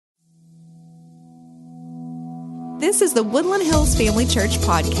This is the Woodland Hills Family Church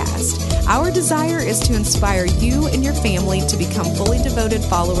podcast. Our desire is to inspire you and your family to become fully devoted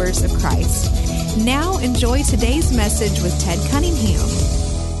followers of Christ. Now enjoy today's message with Ted Cunningham.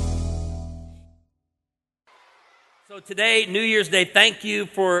 So today, New Year's Day, thank you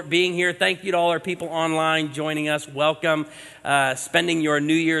for being here. Thank you to all our people online joining us. Welcome, spending your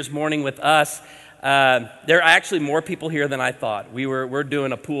New Year's morning with us. There are actually more people here than I thought. We're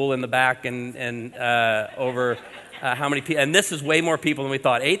doing a pool in the back and over how many people, and this is way more people than we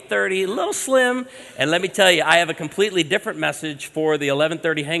thought. 8:30, a little slim, and let me tell you, I have a completely different message for the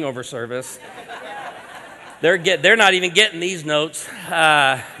 11:30 hangover service. They're not even getting these notes.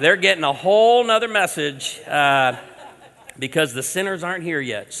 They're getting a whole nother message because the sinners aren't here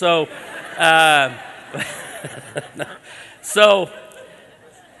yet. So I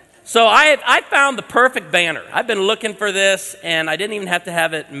found the perfect banner. I've been looking for this, and I didn't even have to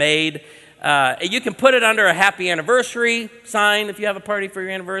have it made. You can put it under a happy anniversary sign if you have a party for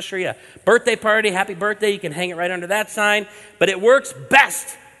your anniversary, a birthday party, happy birthday, you can hang it right under that sign. But it works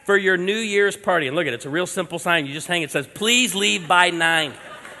best for your New Year's party. And look at it, it's a real simple sign. You just hang it, it says, please leave by 9.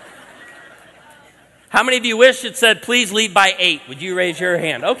 How many of you wish it said, please leave by 8? Would you raise your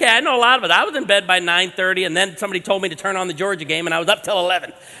hand? Okay, I know a lot of it. I was in bed by 9:30, and then somebody told me to turn on the Georgia game, and I was up till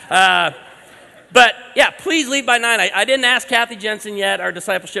 11. But yeah, please leave by 9. I didn't ask Kathy Jensen yet, our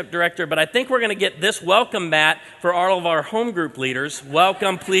discipleship director, but I think we're going to get this welcome mat for all of our home group leaders.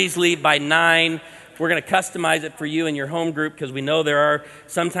 Welcome, please leave by 9. We're going to customize it for you and your home group because we know there are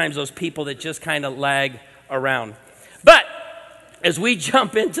sometimes those people that just kind of lag around. But as we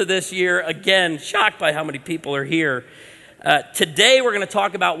jump into this year, again, shocked by how many people are here, today we're going to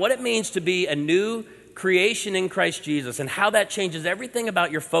talk about what it means to be a new creation in Christ Jesus and how that changes everything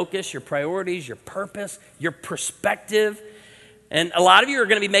about your focus, your priorities, your purpose, your perspective. And a lot of you are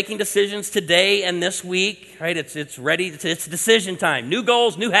going to be making decisions today and this week, right? It's ready. It's decision time. New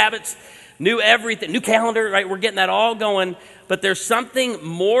goals, new habits, new everything, new calendar, right? We're getting that all going. But there's something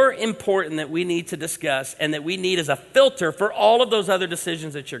more important that we need to discuss and that we need as a filter for all of those other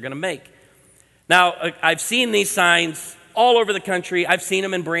decisions that you're going to make. Now, I've seen these signs all over the country. I've seen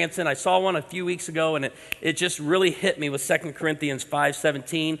them in Branson. I saw one a few weeks ago, and it just really hit me with 2 Corinthians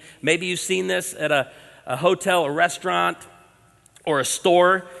 5:17. Maybe you've seen this at a hotel, a restaurant, or a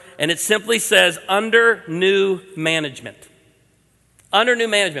store, and it simply says, under new management. Under new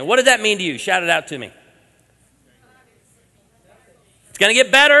management. What does that mean to you? Shout it out to me. It's going to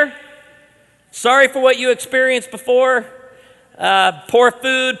get better. Sorry for what you experienced before. Poor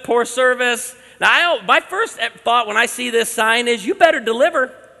food, poor service. Now, my first thought when I see this sign is, you better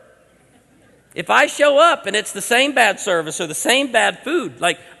deliver. If I show up and it's the same bad service or the same bad food,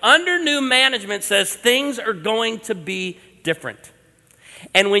 like under new management says things are going to be different.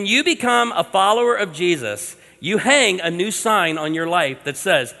 And when you become a follower of Jesus, you hang a new sign on your life that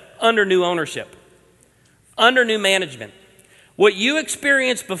says, under new ownership, under new management. What you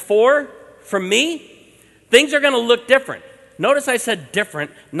experienced before, from me, things are going to look different. Notice I said different,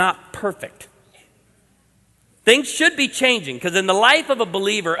 not perfect. Things should be changing because in the life of a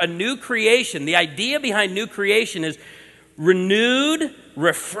believer, a new creation, the idea behind new creation is renewed,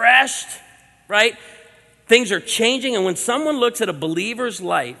 refreshed, right? Things are changing, and when someone looks at a believer's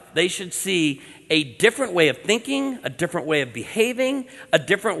life, they should see a different way of thinking, a different way of behaving, a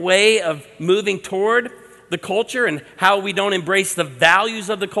different way of moving toward the culture and how we don't embrace the values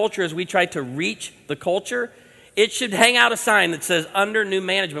of the culture as we try to reach the culture. It should hang out a sign that says under new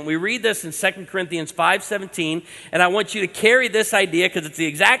management. We read this in 2 Corinthians 5:17, and I want you to carry this idea because it's the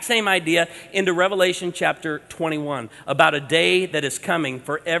exact same idea into Revelation chapter 21 about a day that is coming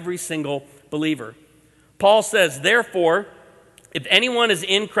for every single believer. Paul says, therefore, if anyone is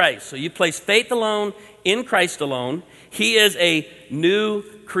in Christ, so you place faith alone in Christ alone, he is a new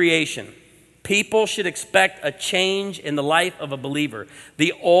creation. People should expect a change in the life of a believer.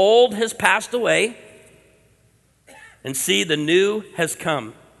 The old has passed away, and see, the new has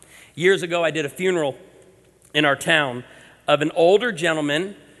come. Years ago, I did a funeral in our town of an older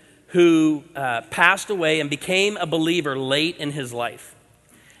gentleman who passed away and became a believer late in his life.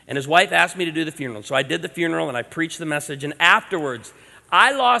 And his wife asked me to do the funeral. So I did the funeral and I preached the message. And afterwards,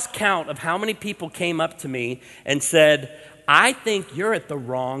 I lost count of how many people came up to me and said, I think you're at the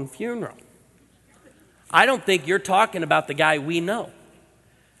wrong funeral. I don't think you're talking about the guy we know.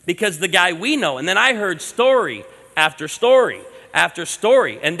 Because the guy we know, and then I heard story after story after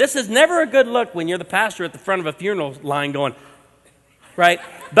story. And this is never a good look when you're the pastor at the front of a funeral line going, right?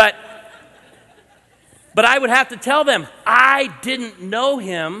 But I would have to tell them, I didn't know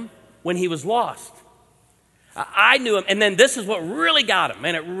him when he was lost. I knew him. And then this is what really got him,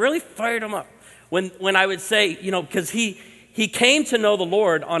 and it really fired him up. when I would say, because he came to know the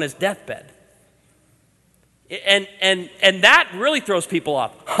Lord on his deathbed. And that really throws people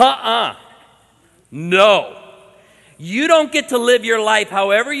off. No. You don't get to live your life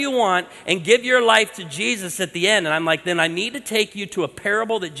however you want and give your life to Jesus at the end. And I'm like, then I need to take you to a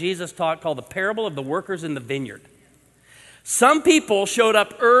parable that Jesus taught called the parable of the workers in the vineyard. Some people showed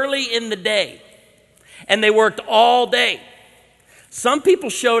up early in the day and they worked all day. Some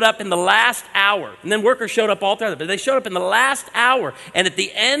people showed up in the last hour, and then workers showed up all throughout, but they showed up in the last hour. And at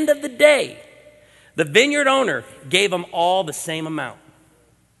the end of the day, the vineyard owner gave them all the same amount.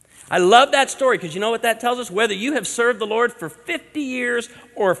 I love that story because you know what that tells us? Whether you have served the Lord for 50 years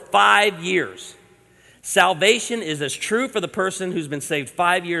or 5 years, salvation is as true for the person who's been saved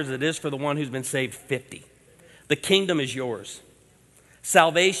 5 years as it is for the one who's been saved 50. The kingdom is yours.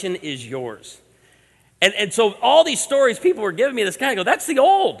 Salvation is yours. And so all these stories people were giving me this kind of go, that's the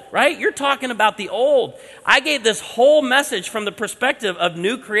old, right? You're talking about the old. I gave this whole message from the perspective of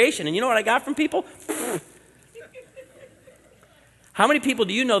new creation. And you know what I got from people? How many people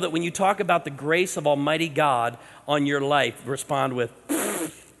do you know that when you talk about the grace of Almighty God on your life, respond with,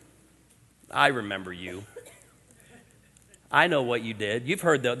 I remember you. I know what you did. You've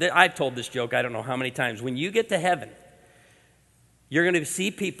heard I've told this joke I don't know how many times. When you get to heaven, you're going to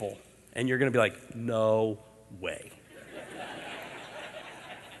see people and you're going to be like, no way.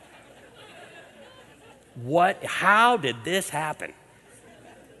 How did this happen?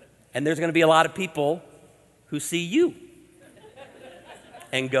 And there's going to be a lot of people who see you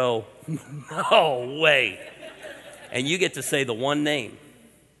and go, no way. And you get to say the one name,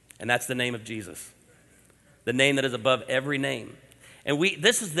 and that's the name of Jesus. The name that is above every name. And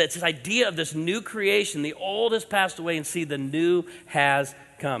this is this idea of this new creation. The old has passed away, and see, the new has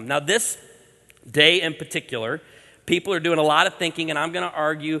come. Now, this day in particular, people are doing a lot of thinking, and I'm going to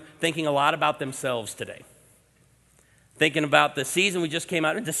argue, thinking a lot about themselves today. Thinking about the season we just came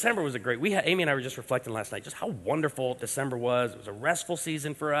out. And December was a great. Amy and I were just reflecting last night just how wonderful December was. It was a restful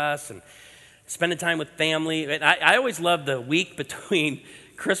season for us and spending time with family. And I always love the week between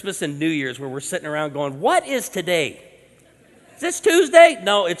Christmas and New Year's where we're sitting around going, what is today? Is this Tuesday?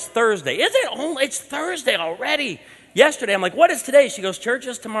 No, it's Thursday. Is it? It's Thursday already. Yesterday, I'm like, what is today? She goes, church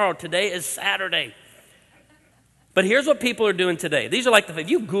is tomorrow. Today is Saturday. But here's what people are doing today. These are like, if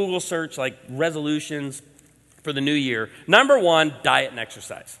you Google search like resolutions for the new year, number one, diet and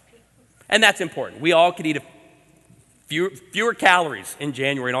exercise. And that's important. We all could eat fewer calories in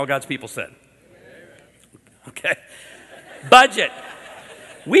January, and all God's people said. Okay. Budget.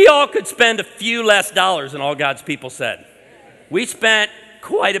 We all could spend a few less dollars, and all God's people said. We spent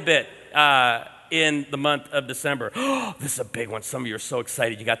quite a bit in the month of December. Oh, this is a big one. Some of you are so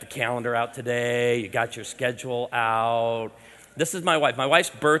excited. You got the calendar out today. You got your schedule out. This is my wife. My wife's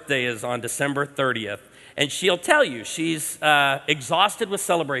birthday is on December 30th. And she'll tell you she's exhausted with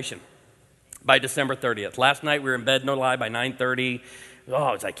celebration by December 30th. Last night we were in bed, no lie, by 9:30. Oh,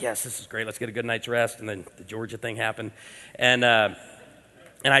 I was like, yes, this is great. Let's get a good night's rest. And then the Georgia thing happened. And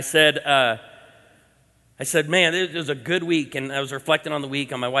I said, man, it was a good week. And I was reflecting on the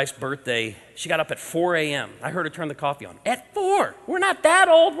week on my wife's birthday. She got up at 4 a.m. I heard her turn the coffee on. At 4. We're not that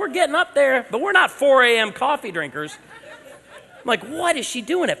old. We're getting up there. But we're not 4 a.m. coffee drinkers. I'm like, what is she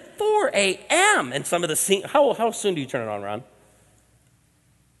doing at 4 a.m.? And some of the how soon do you turn it on, Ron?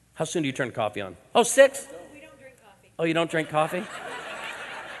 How soon do you turn the coffee on? Oh, 6? We don't drink coffee. Oh, you don't drink coffee?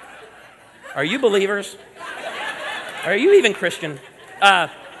 Are you believers? Are you even Christian?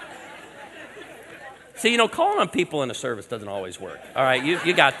 See, calling on people in a service doesn't always work. All right,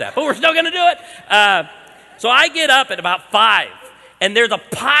 you got that. But we're still going to do it. So I get up at about 5. And there's a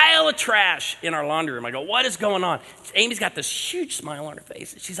pile of trash in our laundry room. I go, what is going on? Amy's got this huge smile on her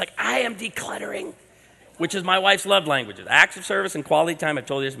face. She's like, I am decluttering, which is my wife's love languages. Acts of service and quality time. I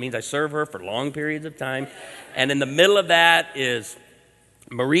told you this means I serve her for long periods of time. And in the middle of that is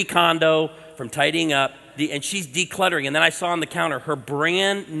Marie Kondo from Tidying Up. And she's decluttering. And then I saw on the counter her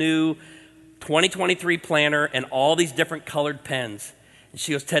brand new 2023 planner and all these different colored pens. And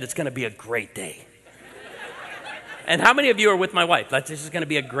she goes, Ted, it's going to be a great day. And how many of you are with my wife? This is going to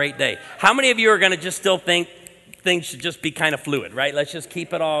be a great day. How many of you are going to just still think things should just be kind of fluid, right? Let's just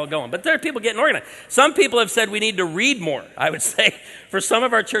keep it all going. But there are people getting organized. Some people have said we need to read more. I would say for some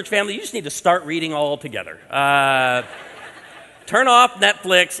of our church family, you just need to start reading all together. Turn off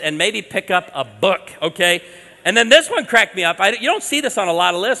Netflix and maybe pick up a book, okay? And then this one cracked me up. You don't see this on a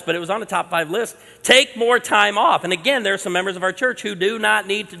lot of lists, but it was on the top 5 list. Take more time off. And again, there are some members of our church who do not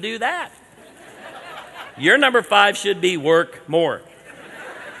need to do that. Your number 5 should be work more.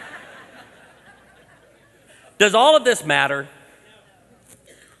 Does all of this matter?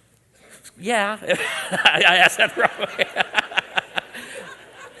 Yeah. I asked that wrong.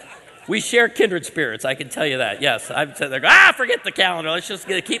 We share kindred spirits, I can tell you that. Yes, I've said there, forget the calendar. Let's just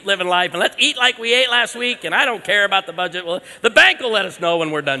keep living life, and let's eat like we ate last week, and I don't care about the budget. Well, the bank will let us know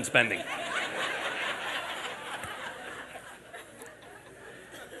when we're done spending.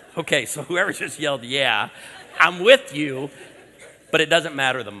 Okay, so whoever just yelled, yeah, I'm with you, but it doesn't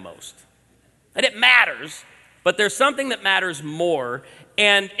matter the most. And it matters, but there's something that matters more,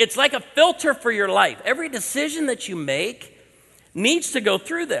 and it's like a filter for your life. Every decision that you make needs to go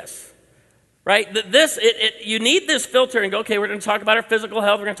through this. Right? You need this filter and go, okay, we're going to talk about our physical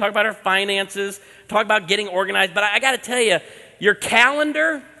health. We're going to talk about our finances, talk about getting organized. But I got to tell you, your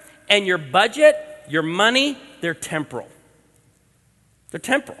calendar and your budget, your money, they're temporal. They're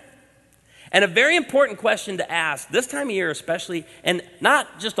temporal. And a very important question to ask this time of year especially, and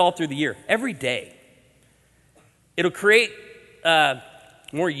not just all through the year, every day. It'll create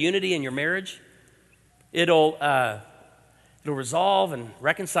more unity in your marriage. It'll resolve and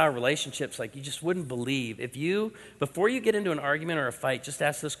reconcile relationships like you just wouldn't believe. Before you get into an argument or a fight, just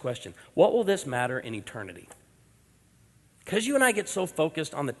ask this question: what will this matter in eternity? Because you and I get so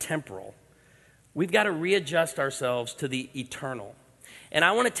focused on the temporal, we've got to readjust ourselves to the eternal. And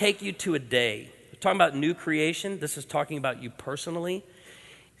I want to take you to a day. We're talking about new creation. This is talking about you personally.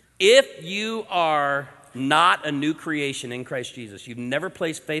 If you are not a new creation in Christ Jesus, you've never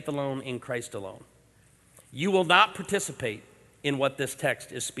placed faith alone in Christ alone, you will not participate in what this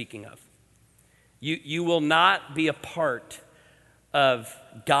text is speaking of. You will not be a part of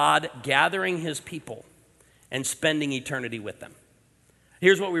God gathering his people and spending eternity with them.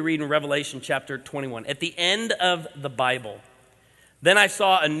 Here's what we read in Revelation chapter 21. At the end of the Bible, then I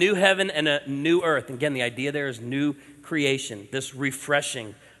saw a new heaven and a new earth. Again, the idea there is new creation, this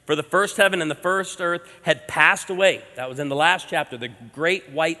refreshing. For the first heaven and the first earth had passed away. That was in the last chapter, the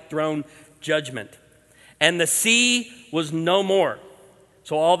great white throne judgment. And the sea was no more.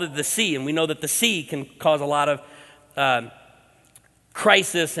 So all the sea, and we know that the sea can cause a lot of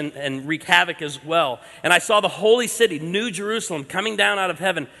crisis and wreak havoc as well. And I saw the holy city, New Jerusalem, coming down out of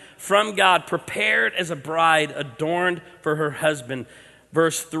heaven from God, prepared as a bride adorned for her husband.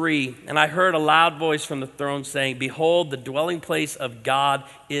 Verse 3, and I heard a loud voice from the throne saying, behold, the dwelling place of God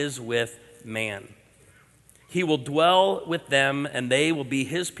is with man. He will dwell with them, and they will be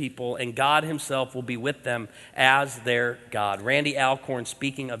his people, and God himself will be with them as their God. Randy Alcorn,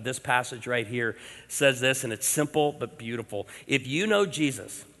 speaking of this passage right here, says this, and it's simple but beautiful. If you know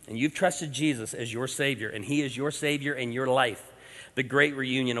Jesus, and you've trusted Jesus as your Savior, and he is your Savior in your life, the great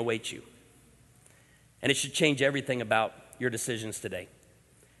reunion awaits you. And it should change everything about your decisions today.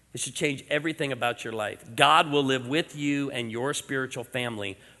 It should change everything about your life. God will live with you and your spiritual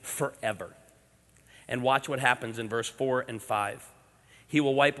family forever. And watch what happens in verse 4 and 5. He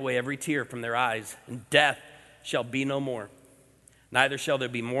will wipe away every tear from their eyes, and death shall be no more. Neither shall there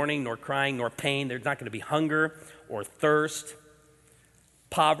be mourning, nor crying, nor pain. There's not going to be hunger or thirst.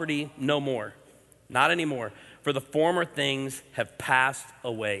 Poverty, no more. Not anymore. For the former things have passed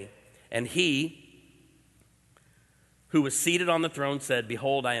away. And he who was seated on the throne said,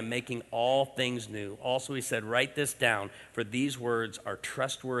 behold, I am making all things new. Also he said, write this down, for these words are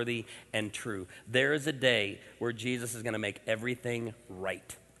trustworthy and true. There is a day where Jesus is going to make everything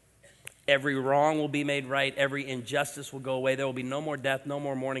right. Every wrong will be made right. Every injustice will go away. There will be no more death, no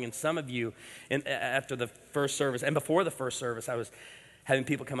more mourning. And some of you, after the first service, and before the first service, I was having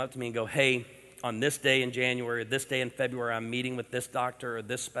people come up to me and go, hey, on this day in January, or this day in February, I'm meeting with this doctor or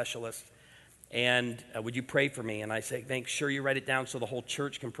this specialist. And would you pray for me? And I say, make sure you write it down so the whole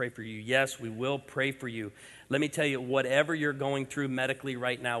church can pray for you. Yes, we will pray for you. Let me tell you, whatever you're going through medically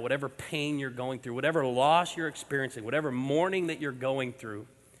right now, whatever pain you're going through, whatever loss you're experiencing, whatever mourning that you're going through,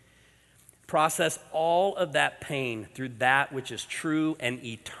 process all of that pain through that which is true and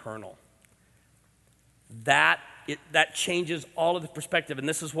eternal. That changes all of the perspective. And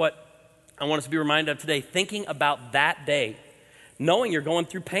this is what I want us to be reminded of today. Thinking about that day, knowing you're going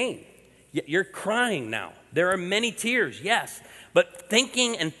through pain. You're crying now. There are many tears, yes. But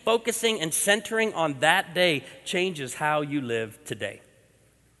thinking and focusing and centering on that day changes how you live today.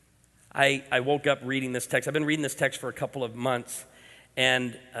 I woke up reading this text. I've been reading this text for a couple of months.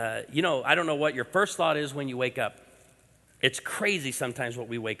 And, I don't know what your first thought is when you wake up. It's crazy sometimes what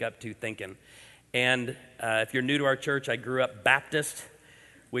we wake up to thinking. And if you're new to our church, I grew up Baptist,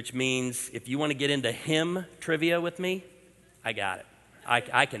 which means if you want to get into hymn trivia with me, I got it.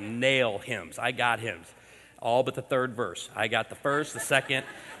 I can nail hymns. I got hymns. All but the third verse. I got the first, the second,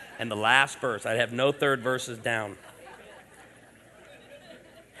 and the last verse. I have no third verses down.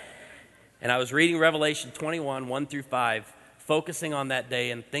 And I was reading Revelation 21, 1 through 5, focusing on that day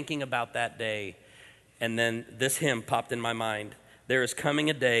and thinking about that day. And then this hymn popped in my mind. There is coming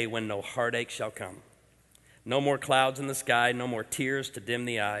a day when no heartache shall come. No more clouds in the sky, no more tears to dim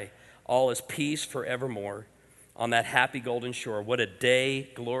the eye. All is peace forevermore on that happy golden shore. What a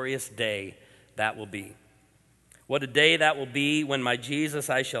day, glorious day that will be. What a day that will be when my Jesus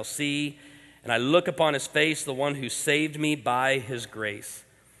I shall see, and I look upon his face, the one who saved me by his grace.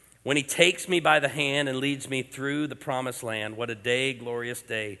 When he takes me by the hand and leads me through the promised land, what a day, glorious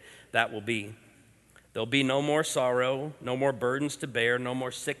day that will be. There'll be no more sorrow, no more burdens to bear, no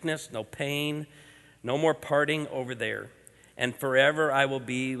more sickness, no pain, no more parting over there. And forever I will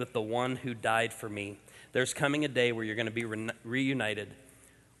be with the one who died for me. There's coming a day where you're going to be reunited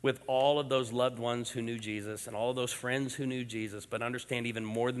with all of those loved ones who knew Jesus and all of those friends who knew Jesus. But understand, even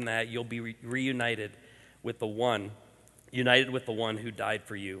more than that, you'll be reunited with the one, united with the one who died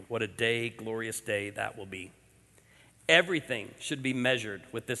for you. What a day, glorious day that will be. Everything should be measured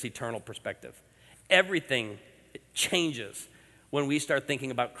with this eternal perspective. Everything changes when we start thinking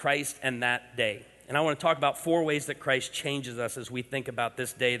about Christ and that day. And I want to talk about 4 ways that Christ changes us as we think about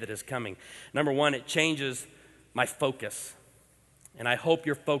this day that is coming. Number 1, it changes my focus. And I hope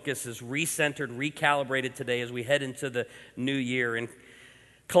your focus is recentered, recalibrated today as we head into the new year. In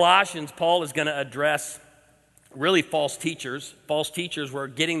Colossians, Paul is going to address really false teachers. False teachers were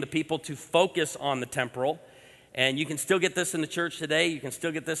getting the people to focus on the temporal. And you can still get this in the church today. You can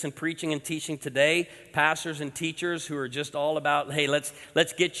still get this in preaching and teaching today. Pastors and teachers who are just all about, hey, let's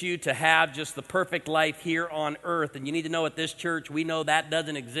get you to have just the perfect life here on earth. And you need to know at this church, we know that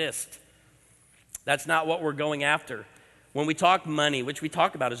doesn't exist. That's not what we're going after. When we talk money, which we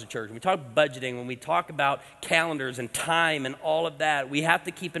talk about as a church, when we talk budgeting, when we talk about calendars and time and all of that, we have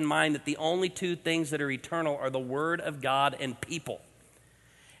to keep in mind that the only 2 things that are eternal are the Word of God and people.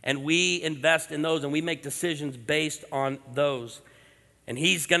 And we invest in those and we make decisions based on those. And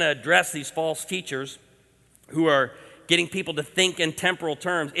he's going to address these false teachers who are getting people to think in temporal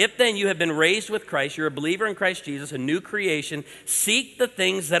terms. If then you have been raised with Christ, you're a believer in Christ Jesus, a new creation, seek the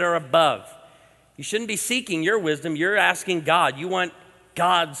things that are above. You shouldn't be seeking your wisdom. You're asking God. You want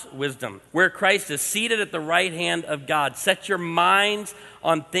God's wisdom, where Christ is seated at the right hand of God. Set your minds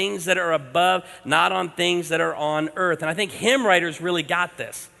on things that are above, not on things that are on earth. And I think hymn writers really got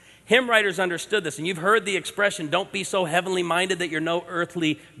this. Hymn writers understood this, and you've heard the expression, don't be so heavenly minded that you're no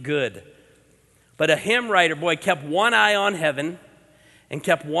earthly good. But a hymn writer, boy, kept one eye on heaven and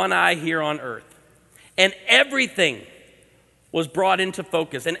kept one eye here on earth. And everything was brought into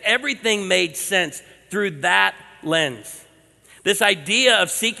focus, and everything made sense through that lens. This idea of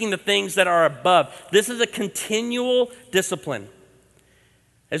seeking the things that are above, this is a continual discipline.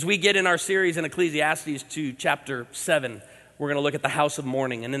 As we get in our series in Ecclesiastes to chapter 7, we're going to look at the house of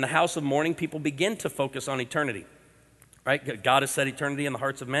mourning. And in the house of mourning, people begin to focus on eternity. Right? God has set eternity in the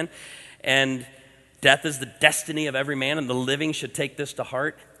hearts of men. And death is the destiny of every man, and the living should take this to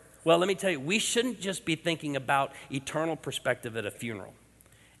heart. Well, let me tell you, we shouldn't just be thinking about eternal perspective at a funeral.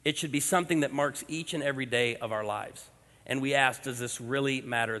 It should be something that marks each and every day of our lives. And we ask, does this really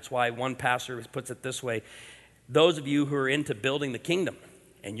matter? It's why one pastor puts it this way. Those of you who are into building the kingdom,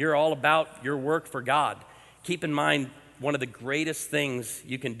 and you're all about your work for God, keep in mind, one of the greatest things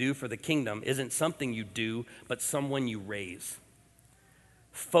you can do for the kingdom isn't something you do, but someone you raise.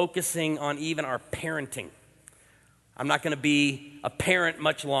 Focusing on even our parenting. I'm not going to be a parent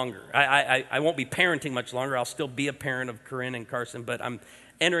much longer. I won't be parenting much longer. I'll still be a parent of Corinne and Carson, but I'm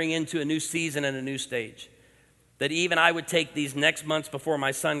entering into a new season and a new stage. That even I would take these next months before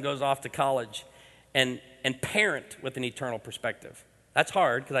my son goes off to college and parent with an eternal perspective. That's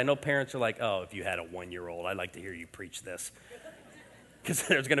hard because I know parents are like, oh, if you had a 1-year-old, I'd like to hear you preach this. Because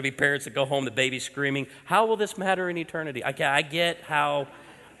there's going to be parents that go home, the baby's screaming, how will this matter in eternity? I get how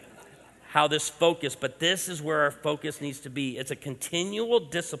this focus, but this is where our focus needs to be. It's a continual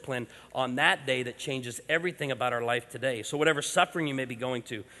discipline on that day that changes everything about our life today. So whatever suffering you may be going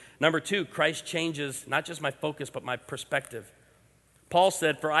to. Number 2, Christ changes not just my focus, but my perspective. Paul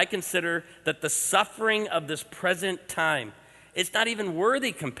said, for I consider that the suffering of this present time, it's not even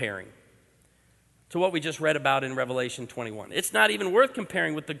worthy comparing to what we just read about in Revelation 21. It's not even worth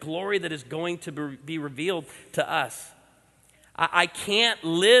comparing with the glory that is going to be revealed to us. I can't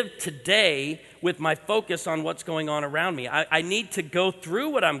live today with my focus on what's going on around me. I need to go through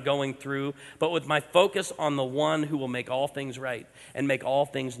what I'm going through, but with my focus on the one who will make all things right and make all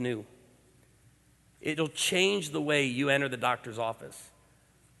things new. It'll change the way you enter the doctor's office.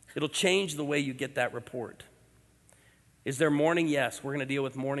 It'll change the way you get that report. Is there mourning? Yes, we're going to deal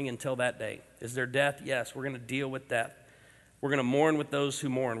with mourning until that day. Is there death? Yes, we're going to deal with death. We're going to mourn with those who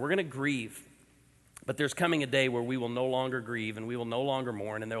mourn. We're going to grieve. But there's coming a day where we will no longer grieve and we will no longer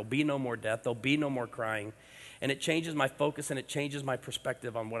mourn, and there will be no more death, there'll be no more crying. And it changes my focus and it changes my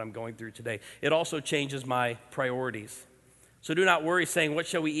perspective on what I'm going through today. It also changes my priorities. So do not worry saying, what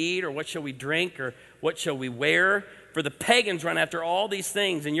shall we eat, or what shall we drink, or what shall we wear? For the pagans run after all these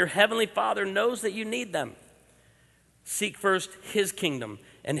things, and your heavenly Father knows that you need them. Seek first his kingdom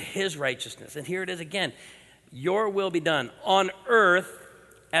and his righteousness. And here it is again. Your will be done on earth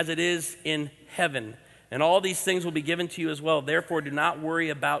as it is in heaven. And all these things will be given to you as well. Therefore, do not worry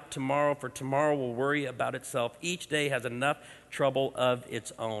about tomorrow, for tomorrow will worry about itself. Each day has enough trouble of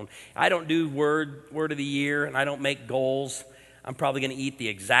its own. I don't do word of the year, and I don't make goals. I'm probably going to eat the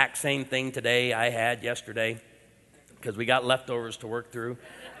exact same thing today I had yesterday, because we got leftovers to work through.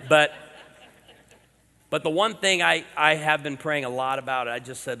 But the one thing I have been praying a lot about, I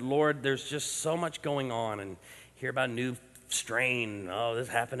just said, Lord, there's just so much going on, and hear about new strain. Oh, this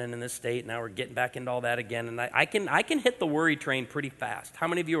is happening in this state. Now we're getting back into all that again. And I can hit the worry train pretty fast. How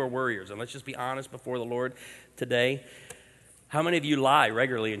many of you are worriers? And let's just be honest before the Lord today. How many of you lie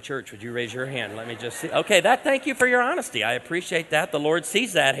regularly in church? Would you raise your hand? Let me just see. Okay, thank you for your honesty. I appreciate that. The Lord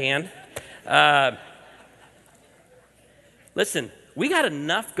sees that hand. Listen, we got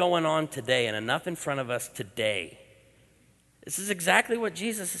enough going on today and enough in front of us today. This is exactly what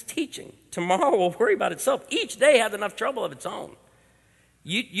Jesus is teaching. Tomorrow will worry about itself. Each day has enough trouble of its own.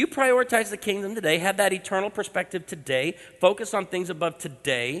 You prioritize the kingdom today, have that eternal perspective today, focus on things above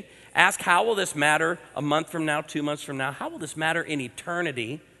today, ask how will this matter a month from now, 2 months from now, how will this matter in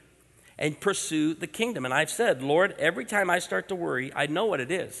eternity, and pursue the kingdom. And I've said, Lord, every time I start to worry, I know what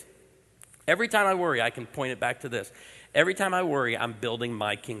it is. Every time I worry, I can point it back to this. Every time I worry, I'm building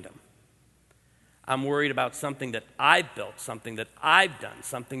my kingdom. I'm worried about something that I've built, something that I've done,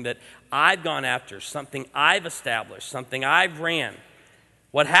 something that I've gone after, something I've established, something I've ran.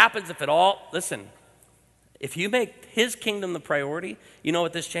 What happens if it all, listen, if you make his kingdom the priority, you know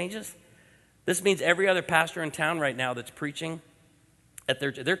what this changes? This means every other pastor in town right now that's preaching,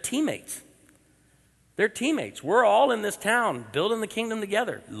 they're teammates. They're teammates. We're all in this town building the kingdom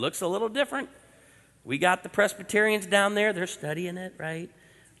together. It looks a little different. We got the Presbyterians down there. They're studying it, right?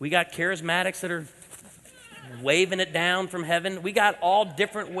 We got charismatics that are waving it down from heaven. We got all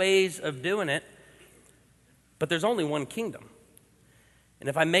different ways of doing it. But there's only one kingdom. And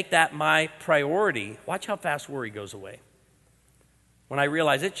if I make that my priority, watch how fast worry goes away. When I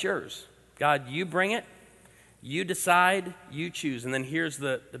realize it's yours. God, you bring it. You decide. You choose. And then here's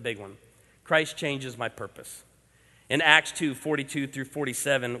the big one. Christ changes my purpose. In Acts 2:42 through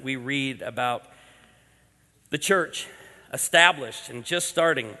 47, we read about the church established and just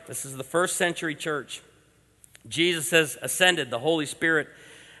starting. This is the first century church. Jesus has ascended. The Holy Spirit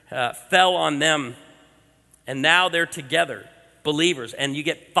fell on them. And now they're together, believers. And you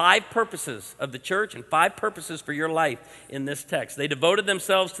get 5 purposes of the church and 5 purposes for your life in this text. They devoted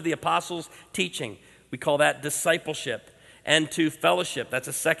themselves to the apostles' teaching. We call that discipleship. And to fellowship. That's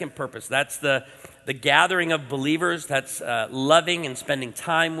a second purpose. That's the gathering of believers. That's loving and spending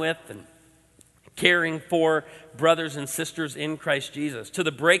time with and caring for brothers and sisters in Christ Jesus. To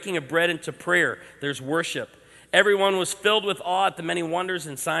the breaking of bread and to prayer, there's worship. Everyone was filled with awe at the many wonders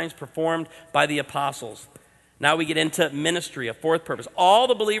and signs performed by the apostles. Now we get into ministry, a fourth purpose. All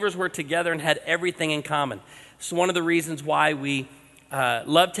the believers were together and had everything in common. It's one of the reasons why we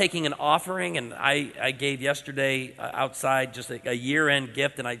love taking an offering, and I gave yesterday outside just a year-end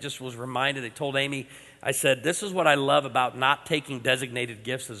gift, and I just was reminded, I told Amy, I said, this is what I love about not taking designated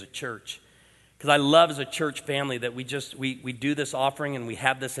gifts as a church. Because I love as a church family that we do this offering and we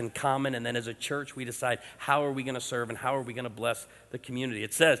have this in common, and then as a church we decide how are we going to serve and how are we going to bless the community.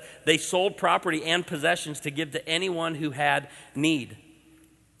 It says, they sold property and possessions to give to anyone who had need.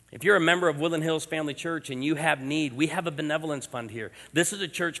 If you're a member of Woodland Hills Family Church and you have need, we have a benevolence fund here. This is a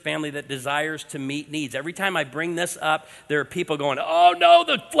church family that desires to meet needs. Every time I bring this up, there are people going, oh no,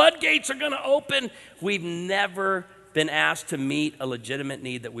 the floodgates are going to open. We've never been asked to meet a legitimate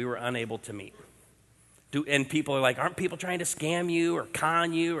need that we were unable to meet. And people are like, aren't people trying to scam you or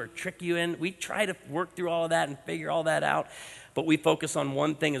con you or trick you in? We try to work through all of that and figure all that out. But we focus on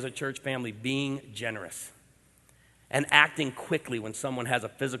one thing as a church family, being generous. And acting quickly when someone has a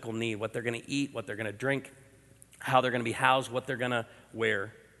physical need, what they're going to eat, what they're going to drink, how they're going to be housed, what they're going to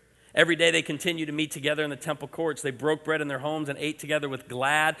wear. Every day they continue to meet together in the temple courts. They broke bread in their homes and ate together with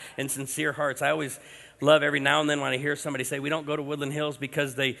glad and sincere hearts. I always love every now and then when I hear somebody say, we don't go to Woodland Hills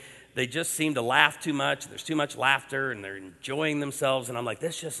because they just seem to laugh too much. There's too much laughter and they're enjoying themselves. And I'm like,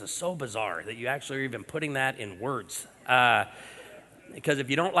 this just is so bizarre that you actually are even putting that in words. Because if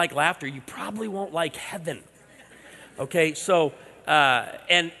you don't like laughter, you probably won't like heaven. Okay, so,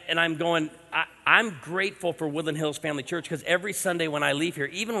 and I'm going, I'm grateful for Woodland Hills Family Church because every Sunday when I leave here,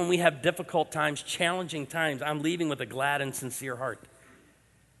 even when we have difficult times, challenging times, I'm leaving with a glad and sincere heart.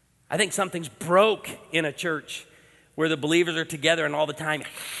 I think something's broke in a church where the believers are together and all the time,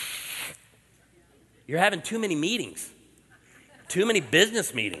 you're having too many meetings, too many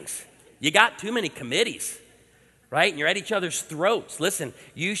business meetings. You got too many committees, right? And you're at each other's throats. Listen,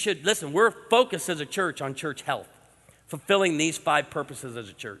 we're focused as a church on church health, fulfilling these 5 purposes as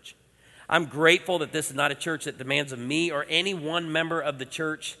a church. I'm grateful that this is not a church that demands of me or any one member of the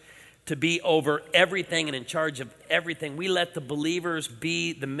church to be over everything and in charge of everything. We let the believers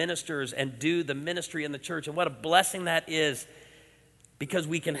be the ministers and do the ministry in the church. And what a blessing that is, because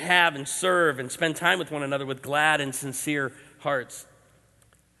we can have and serve and spend time with one another with glad and sincere hearts.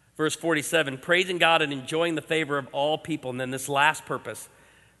 Verse 47, praising God and enjoying the favor of all people. And then this last purpose,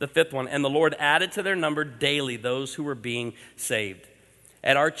 the 5th one, and the Lord added to their number daily those who were being saved.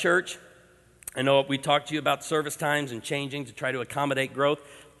 At our church, I know we talked to you about service times and changing to try to accommodate growth.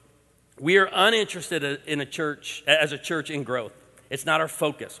 We are uninterested in a church in growth. It's not our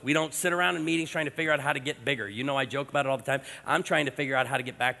focus. We don't sit around in meetings trying to figure out how to get bigger. You know, I joke about it all the time. I'm trying to figure out how to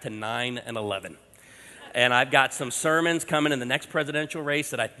get back to 9 and 11. And I've got some sermons coming in the next presidential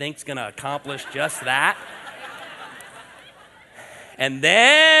race that I think is going to accomplish just that. And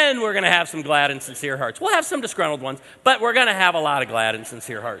then we're going to have some glad and sincere hearts. We'll have some disgruntled ones, but we're going to have a lot of glad and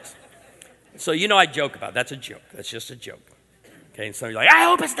sincere hearts. So you know I joke about it. That's a joke. That's just a joke. Okay, and some of you are like, I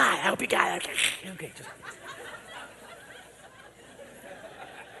hope it's not. I hope you got it. Okay, just...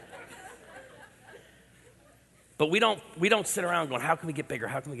 But we don't sit around going, how can we get bigger?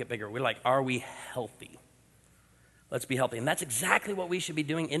 How can we get bigger? We're like, are we healthy? Let's be healthy. And that's exactly what we should be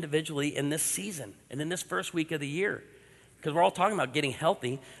doing individually in this season and in this first week of the year. Because we're all talking about getting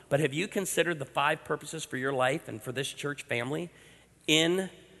healthy, but have you considered the 5 purposes for your life and for this church family in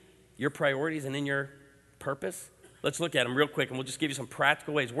your priorities and in your purpose? Let's look at them real quick, and we'll just give you some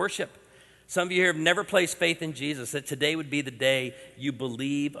practical ways. Worship. Some of you here have never placed faith in Jesus, that today would be the day you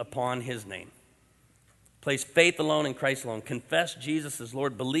believe upon his name. Place faith alone in Christ alone. Confess Jesus as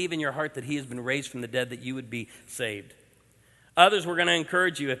Lord. Believe in your heart that he has been raised from the dead, that you would be saved. Others, we're going to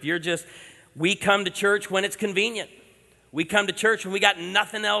encourage you. If we come to church when it's convenient. We come to church when we got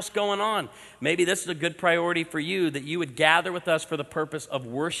nothing else going on. Maybe this is a good priority for you, that you would gather with us for the purpose of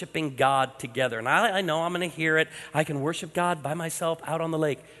worshiping God together. And I know I'm going to hear it. I can worship God by myself out on the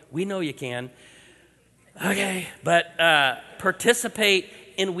lake. We know you can. Okay, but participate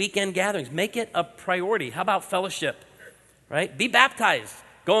in weekend gatherings. Make it a priority. How about fellowship, right? Be baptized.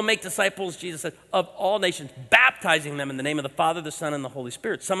 Go and make disciples, Jesus said, of all nations, baptizing them in the name of the Father, the Son, and the Holy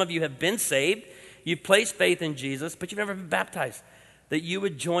Spirit. Some of you have been saved. You've placed faith in Jesus, but you've never been baptized. That you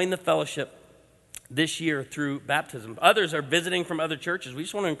would join the fellowship this year through baptism. Others are visiting from other churches. We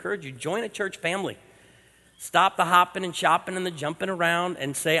just want to encourage you, join a church family. Stop the hopping and shopping and the jumping around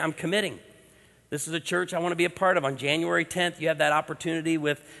and say, I'm committing. This is a church I want to be a part of. On January 10th, you have that opportunity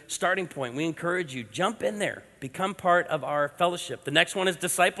with Starting Point. We encourage you, jump in there. Become part of our fellowship. The next one is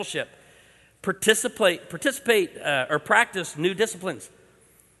discipleship. Participate or practice new disciplines.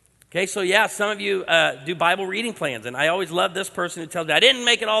 Okay, so yeah, some of you do Bible reading plans, and I always love this person who tells me, I didn't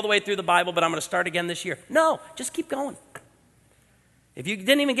make it all the way through the Bible, but I'm going to start again this year. No, just keep going. If you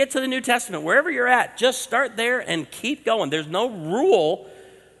didn't even get to the New Testament, wherever you're at, just start there and keep going. There's no rule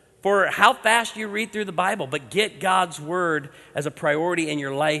for how fast you read through the Bible, but get God's word as a priority in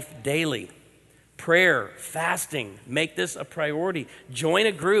your life daily. Prayer, fasting, make this a priority. Join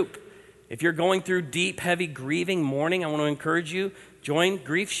a group. If you're going through deep, heavy grieving, mourning, I want to encourage you, join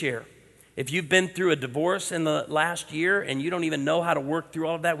Grief Share. If you've been through a divorce in the last year and you don't even know how to work through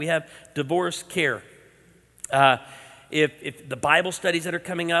all of that, we have divorce care. If the Bible studies that are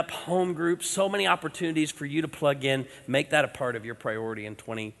coming up, home groups, so many opportunities for you to plug in, make that a part of your priority in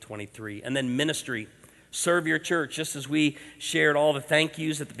 2023. And then ministry, serve your church. Just as we shared all the thank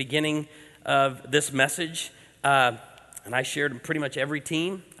yous at the beginning of this message, and I shared pretty much every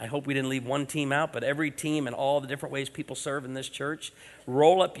team. I hope we didn't leave one team out, but every team and all the different ways people serve in this church,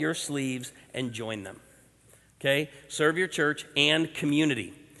 roll up your sleeves and join them. Okay? Serve your church and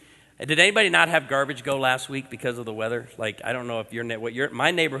community. Did anybody not have garbage go last week because of the weather? Like, I don't know if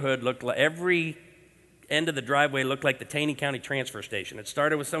my neighborhood looked like, every end of the driveway looked like the Taney County transfer station. It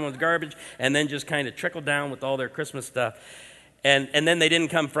started with someone's garbage and then just kind of trickled down with all their Christmas stuff. And then they didn't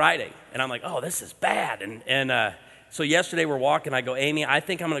come Friday. And I'm like, oh, this is bad. So yesterday we're walking. I go, Amy, I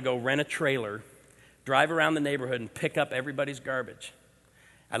think I'm going to go rent a trailer, drive around the neighborhood and pick up everybody's garbage.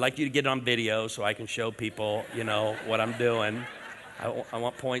 I'd like you to get it on video so I can show people, what I'm doing. I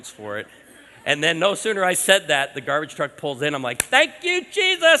want points for it. And then no sooner I said that, the garbage truck pulls in. I'm like, thank you,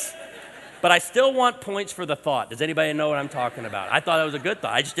 Jesus. But I still want points for the thought. Does anybody know what I'm talking about? I thought that was a good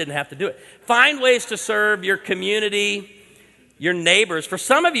thought. I just didn't have to do it. Find ways to serve your community, your neighbors. For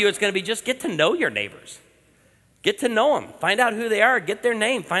some of you, it's going to be just get to know your neighbors. Get to know them. Find out who they are. Get their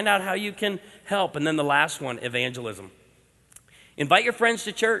name. Find out how you can help. And then the last one, evangelism. Invite your friends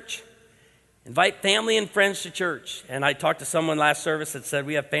to church. Invite family and friends to church. And I talked to someone last service that said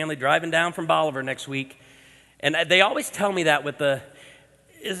we have family driving down from Bolivar next week. And they always tell me that with the,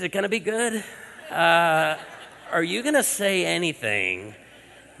 is it going to be good? Are you going to say anything?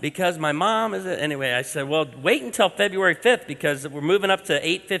 Because my mom is, anyway, I said, well, wait until February 5th because we're moving up to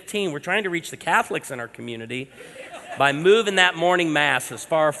 8:15. We're trying to reach the Catholics in our community by moving that morning mass as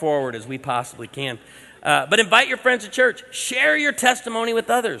far forward as we possibly can. But invite your friends to church. Share your testimony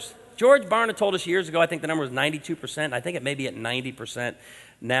with others. George Barna told us years ago, I think the number was 92%. I think it may be at 90%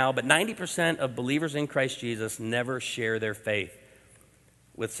 now, but 90% of believers in Christ Jesus never share their faith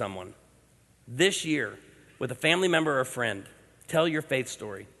with someone. This year, with a family member or a friend, tell your faith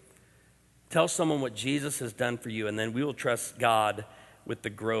story. Tell someone what Jesus has done for you, and then we will trust God with the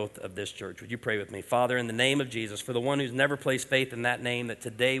growth of this church. Would you pray with me? Father, in the name of Jesus, for the one who's never placed faith in that name, that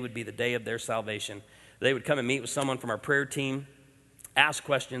today would be the day of their salvation. They would come and meet with someone from our prayer team, ask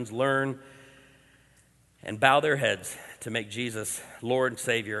questions, learn, and bow their heads to make Jesus Lord and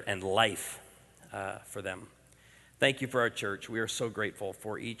Savior and life for them. Thank you for our church. We are so grateful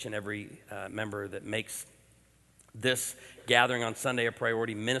for each and every member that makes this gathering on Sunday a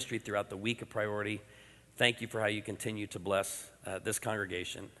priority, ministry throughout the week a priority. Thank you for how you continue to bless this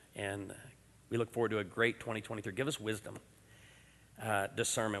congregation. And we look forward to a great 2023. Give us wisdom,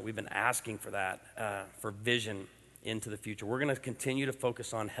 discernment. We've been asking for that, for vision into the future. We're going to continue to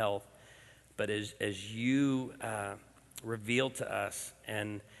focus on health, but as you reveal to us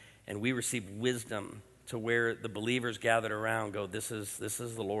and we receive wisdom to where the believers gathered around go, this is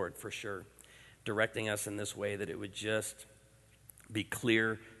the Lord for sure, directing us in this way that it would just be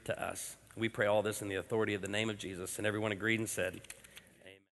clear to us. We pray all this in the authority of the name of Jesus. And everyone agreed and said,